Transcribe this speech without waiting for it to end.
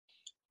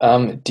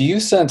Do you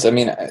sense, I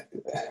mean,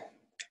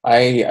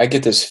 I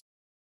get this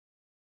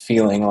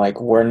feeling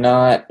like we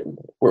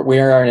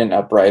are in an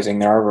uprising,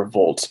 there are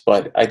revolts,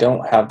 but I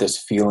don't have this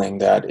feeling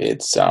that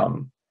it's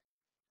an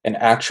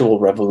actual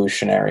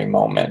revolutionary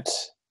moment,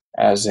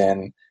 as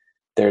in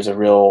there's a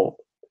real,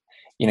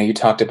 you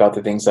talked about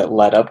the things that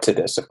led up to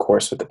this, of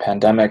course, with the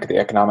pandemic, the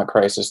economic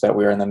crisis that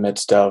we're in the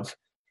midst of.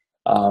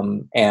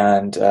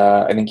 And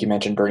I think you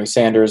mentioned Bernie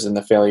Sanders and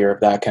the failure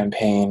of that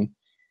campaign,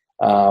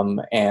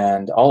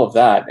 and all of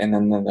that. And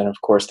then, of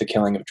course, the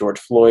killing of George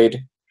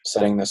Floyd,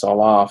 setting this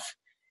all off.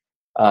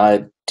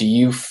 Do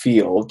you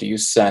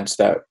sense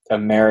that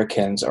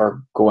Americans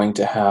are going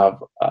to have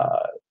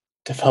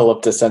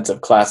developed a sense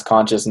of class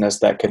consciousness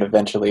that could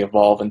eventually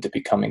evolve into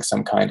becoming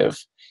some kind of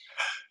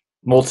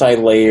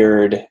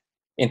multi-layered,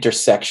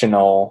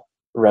 intersectional,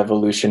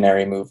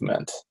 revolutionary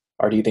movement?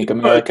 Or do you think Good,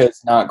 America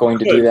is not going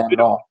to do good. that at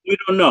all? We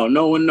don't know.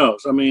 No one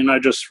knows. I mean, I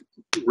just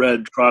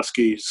read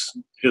Trotsky's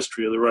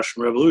History of the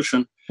Russian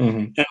Revolution,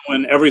 Hmm. and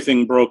when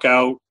everything broke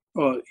out,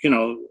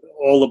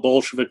 all the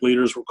Bolshevik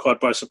leaders were caught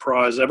by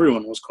surprise.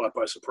 Everyone was caught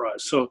by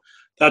surprise. So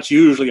that's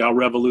usually how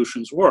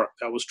revolutions work.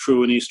 That was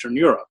true in Eastern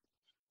Europe.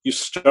 You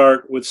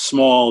start with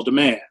small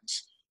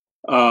demands,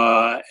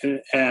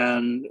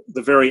 and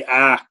the very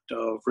act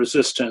of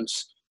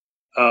resistance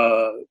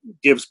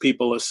gives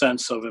people a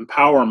sense of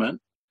empowerment,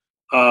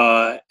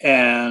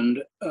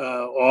 and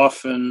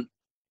often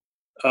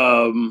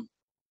um,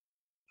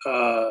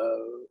 uh,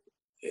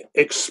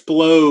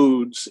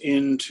 explodes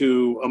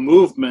into a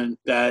movement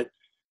that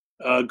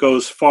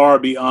goes far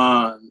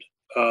beyond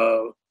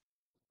uh,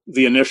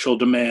 the initial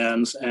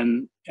demands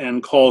and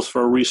calls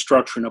for a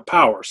restructuring of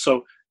power.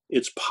 So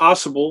it's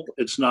possible,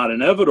 it's not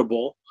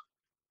inevitable,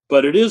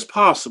 but it is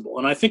possible.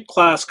 And I think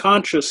class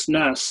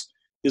consciousness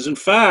is, in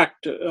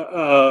fact,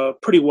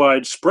 pretty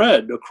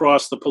widespread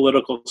across the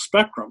political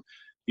spectrum.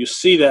 You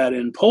see that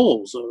in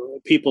polls,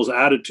 people's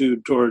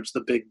attitude towards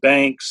the big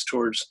banks,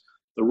 towards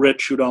the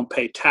rich who don't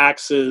pay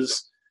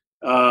taxes.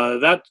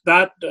 That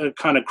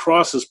kind of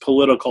crosses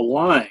political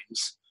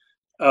lines.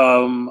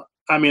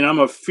 I mean, I'm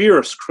a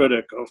fierce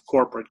critic of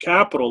corporate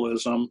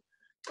capitalism,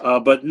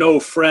 but no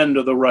friend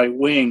of the right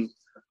wing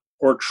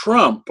or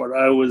Trump. But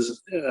I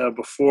was,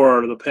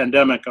 before the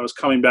pandemic, I was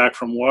coming back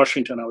from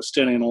Washington. I was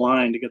standing in a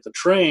line to get the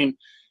train,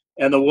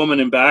 and the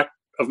woman in back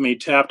of me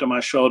tapped on my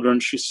shoulder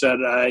and she said,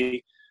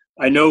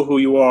 I know who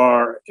you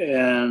are,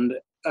 and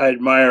I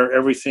admire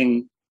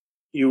everything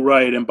you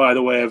write. And by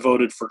the way, I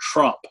voted for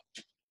Trump.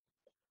 Hmm.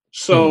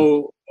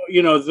 So,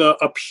 the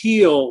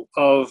appeal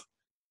of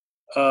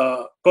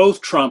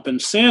both Trump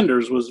and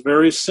Sanders was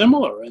very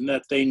similar in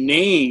that they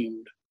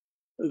named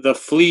the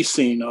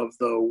fleecing of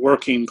the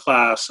working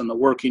class and the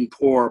working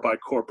poor by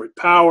corporate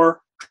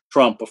power.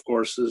 Trump, of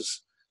course,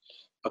 is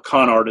a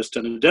con artist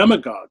and a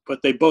demagogue,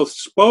 but they both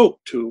spoke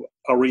to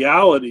a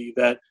reality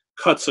that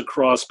cuts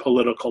across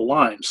political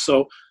lines.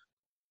 So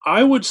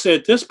I would say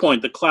at this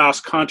point, the class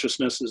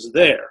consciousness is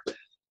there.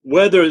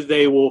 Whether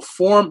they will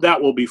that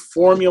will be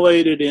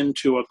formulated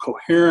into a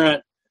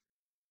coherent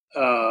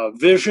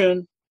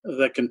vision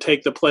that can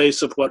take the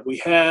place of what we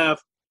have.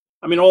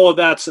 I mean, all of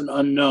that's an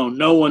unknown.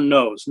 No one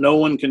knows. No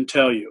one can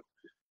tell you.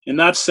 In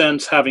that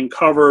sense, having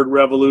covered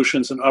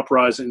revolutions and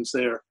uprisings,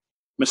 they're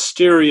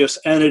mysterious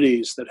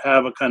entities that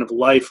have a kind of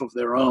life of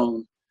their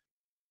own,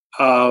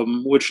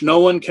 which no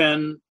one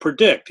can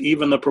predict,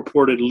 even the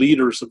purported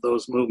leaders of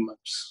those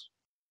movements.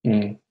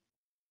 Mm.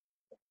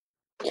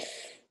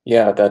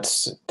 Yeah,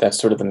 that's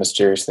sort of the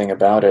mysterious thing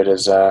about it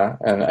is,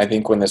 and I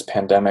think when this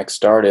pandemic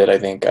started, I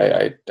think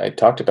I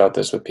talked about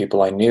this with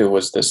people I knew,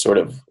 was this sort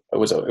of, it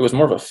was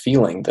more of a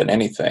feeling than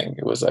anything.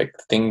 It was like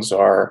things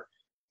are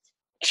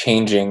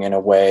changing in a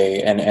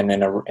way, and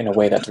in a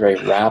way that's very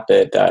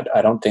rapid, that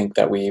I don't think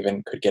that we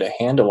even could get a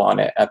handle on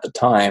it at the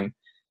time.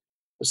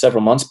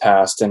 Several months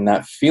passed, and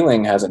that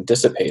feeling hasn't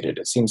dissipated.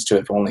 It seems to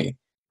have only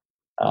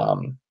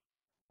um,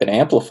 been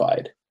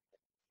amplified.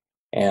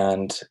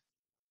 And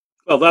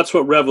Well, that's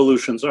what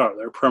revolutions are.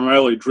 They're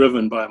primarily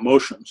driven by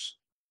emotions,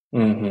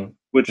 hmm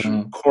which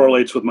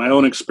correlates with my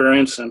own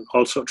experience, and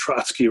also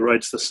Trotsky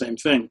writes the same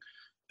thing.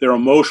 They're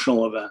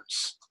emotional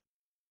events.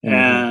 hmm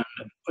And,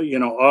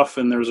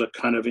 often there's a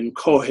kind of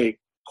inchoate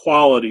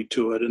quality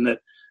to it, in that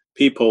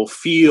people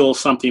feel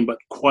something but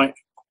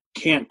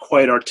can't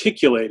quite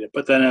articulate it.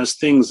 But then as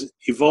things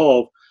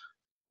evolve,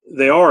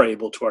 they are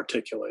able to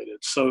articulate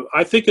it. So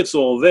I think it's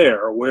all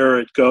there. Where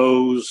it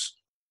goes,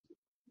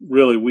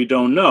 really, we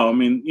don't know. I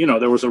mean,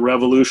 there was a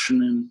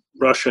revolution in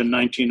Russia in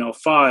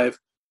 1905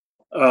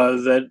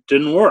 that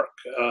didn't work.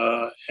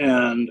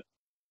 And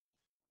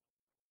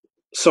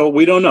so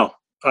we don't know.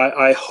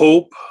 I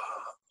hope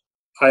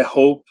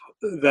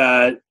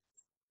that,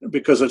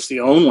 because it's the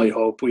only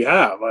hope we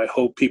have, I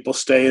hope people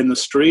stay in the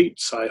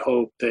streets. I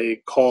hope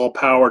they call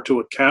power to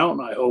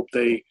account. I hope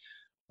they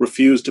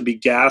refuse to be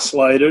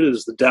gaslighted,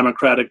 as the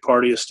Democratic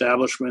Party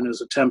establishment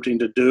is attempting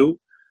to do.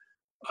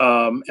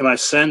 And my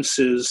sense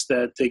is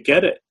that they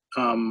get it.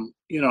 I'm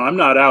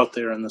not out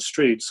there in the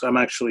streets. I'm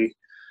actually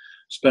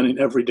spending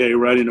every day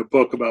writing a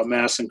book about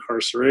mass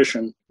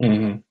incarceration.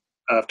 hmm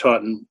I've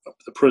taught in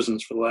the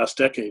prisons for the last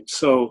decade.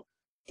 So,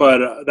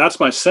 but that's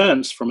my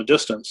sense from a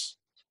distance.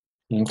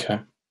 Okay.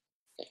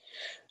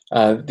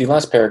 The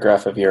last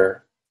paragraph of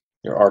your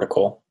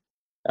article,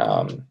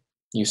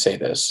 you say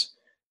this: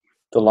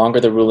 the longer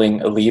the ruling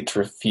elite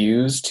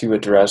refuse to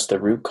address the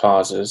root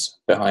causes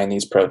behind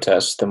these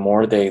protests, the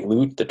more they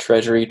loot the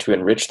treasury to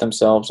enrich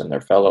themselves and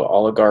their fellow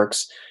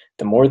oligarchs,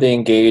 the more they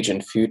engage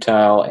in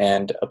futile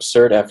and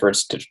absurd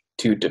efforts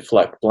to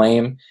deflect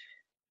blame,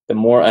 the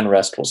more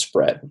unrest will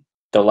spread.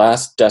 The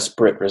last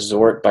desperate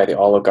resort by the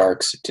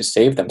oligarchs to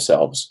save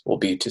themselves will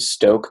be to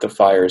stoke the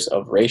fires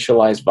of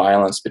racialized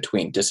violence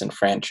between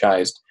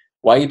disenfranchised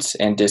whites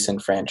and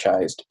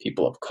disenfranchised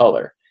people of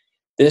color.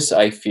 This,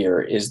 I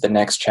fear, is the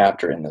next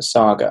chapter in the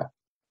saga.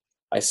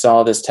 I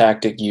saw this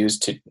tactic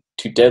used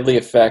to deadly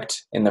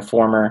effect in the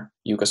former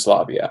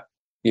Yugoslavia.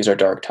 These are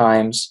dark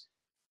times.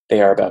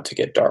 They are about to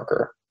get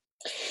darker.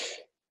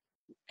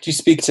 Could you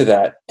speak to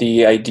that?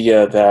 The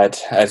idea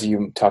that, as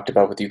you talked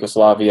about with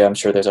Yugoslavia, I'm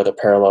sure there's other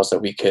parallels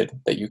that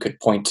you could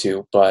point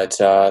to, but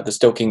the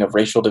stoking of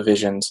racial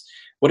divisions.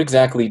 What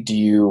exactly do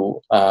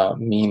you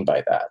mean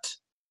by that?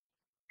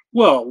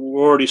 Well,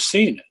 we're already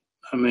seeing it.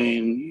 I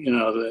mean,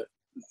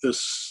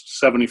 this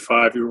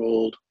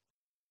 75-year-old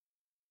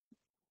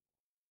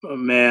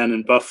man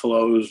in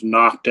Buffalo who's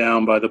knocked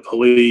down by the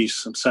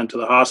police and sent to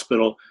the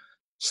hospital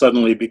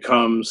suddenly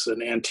becomes an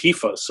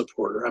Antifa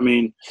supporter. I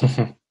mean,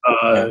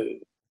 Yeah.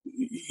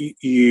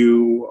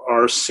 you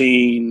are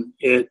seeing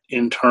it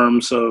in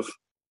terms of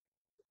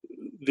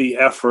the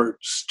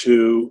efforts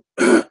to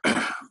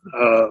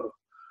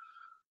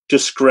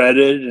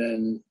discredit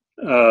and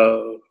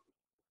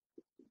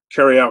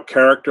carry out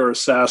character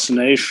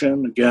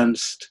assassination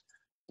against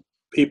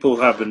people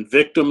who have been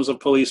victims of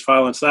police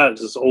violence. That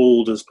is as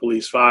old as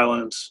police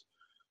violence,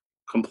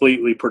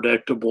 completely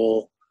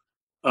predictable.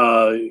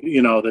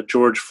 That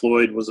George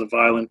Floyd was a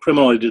violent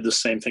criminal. He did the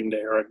same thing to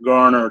Eric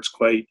Garner. It's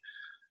quite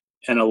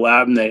an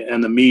elaborate,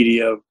 and the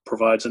media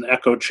provides an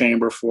echo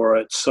chamber for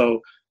it.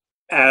 So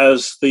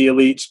as the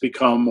elites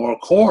become more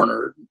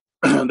cornered,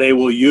 they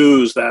will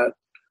use that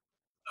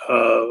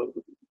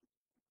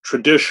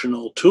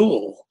traditional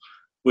tool,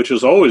 which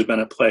has always been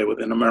at play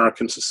within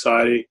American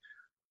society,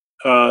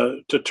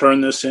 to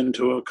turn this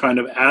into a kind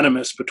of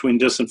animus between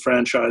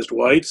disenfranchised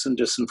whites and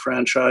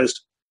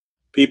disenfranchised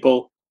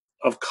people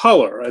of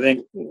color. I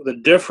think the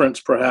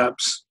difference,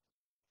 perhaps,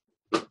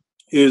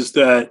 is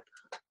that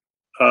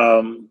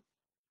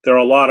there are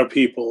a lot of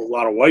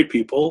white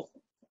people,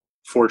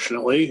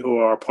 fortunately, who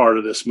are part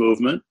of this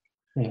movement.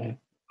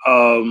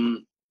 Mm-hmm.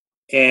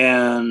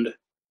 And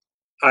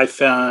I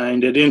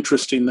find it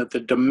interesting that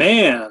the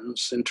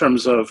demands in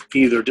terms of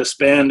either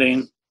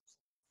disbanding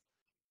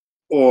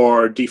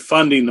or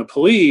defunding the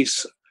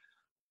police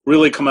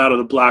really come out of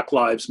the Black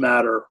Lives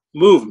Matter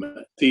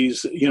movement.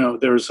 There's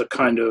a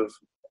kind of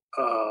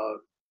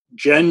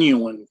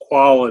genuine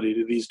quality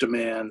to these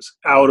demands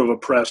out of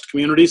oppressed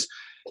communities.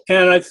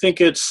 And I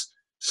think it's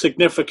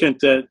significant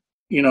that,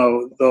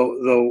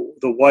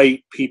 the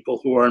white people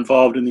who are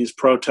involved in these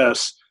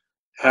protests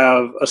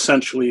have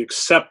essentially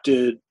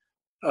accepted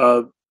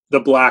the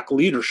Black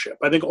leadership.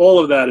 I think all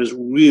of that is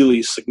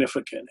really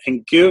significant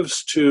and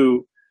gives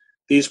to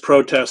these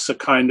protests a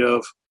kind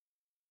of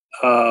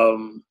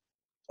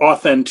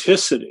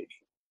authenticity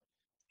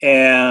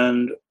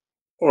and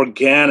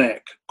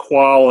organic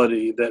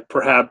quality that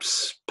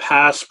perhaps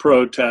past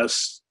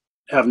protests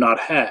have not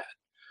had.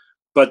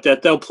 But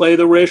that they'll play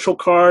the racial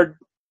card,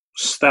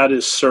 that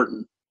is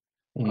certain,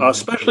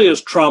 especially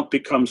as Trump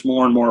becomes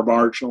more and more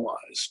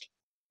marginalized.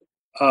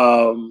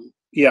 And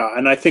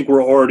I think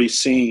we're already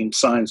seeing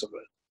signs of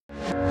it.